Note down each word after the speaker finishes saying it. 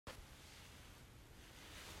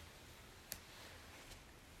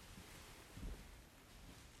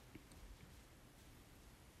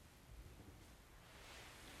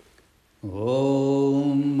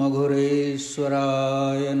ॐ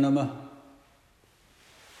मघुरेश्वराय नमः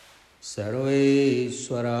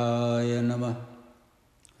सर्वेश्वराय नमः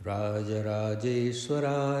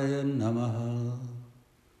राजराजेश्वराय नमः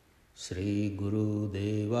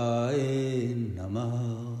श्रीगुरुदेवाय नमः।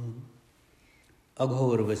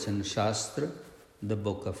 Aghor Vachan Shastra, the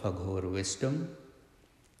book of Aghor Wisdom,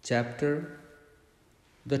 chapter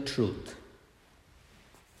The Truth.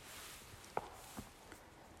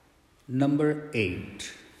 Number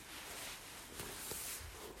 8.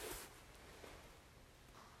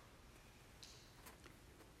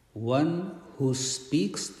 One who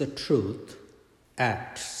speaks the truth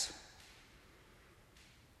acts,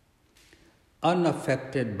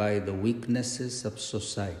 unaffected by the weaknesses of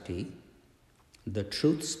society. The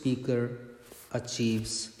truth speaker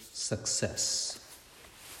achieves success.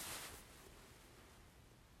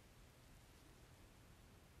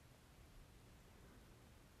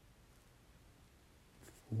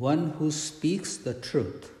 One who speaks the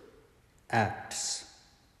truth acts,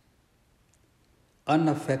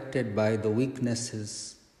 unaffected by the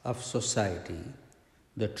weaknesses of society.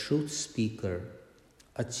 The truth speaker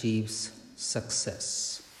achieves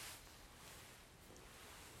success.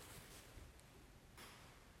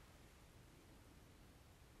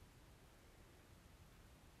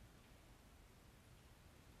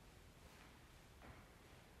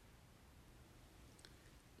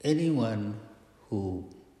 Anyone who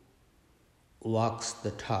walks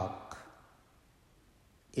the talk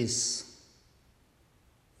is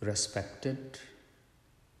respected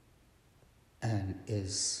and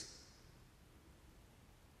is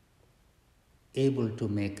able to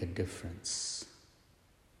make a difference.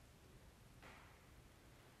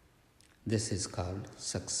 This is called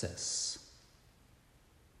success.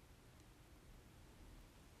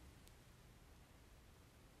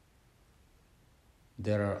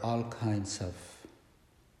 There are all kinds of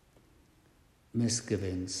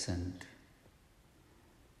misgivings and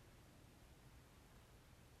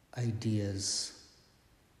ideas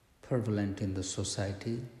prevalent in the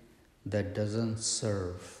society that doesn't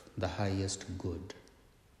serve the highest good.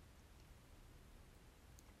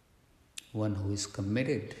 One who is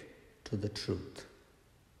committed to the truth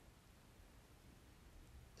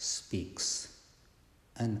speaks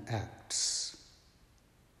and acts.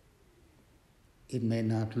 It may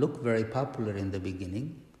not look very popular in the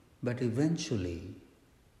beginning, but eventually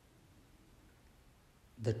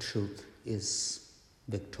the truth is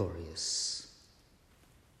victorious.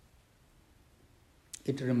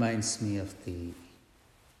 It reminds me of the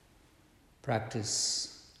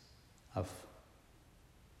practice of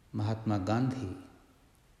Mahatma Gandhi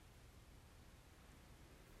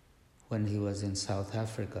when he was in South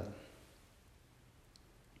Africa.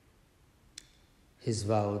 His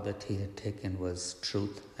vow that he had taken was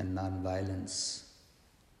truth and non-violence,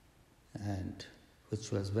 and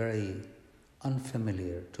which was very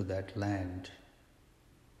unfamiliar to that land.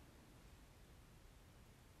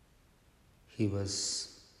 He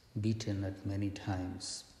was beaten at many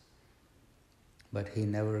times, but he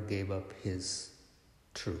never gave up his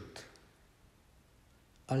truth.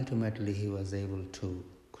 Ultimately, he was able to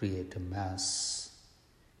create a mass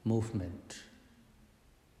movement,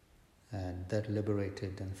 and that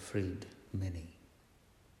liberated and freed many.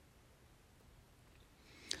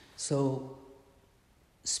 So,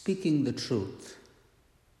 speaking the truth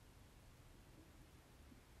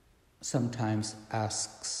sometimes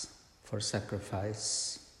asks for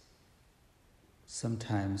sacrifice.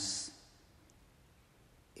 Sometimes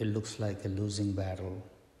it looks like a losing battle,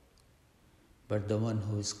 but the one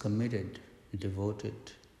who is committed,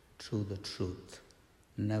 devoted to the truth,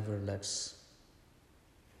 never lets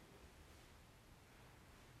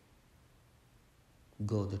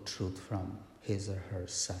go the truth from his or her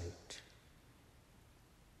sight.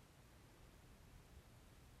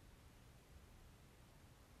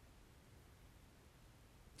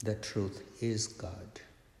 The truth is God.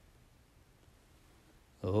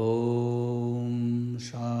 Om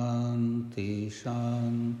Shanti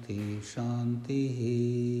Shanti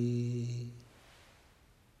Shanti.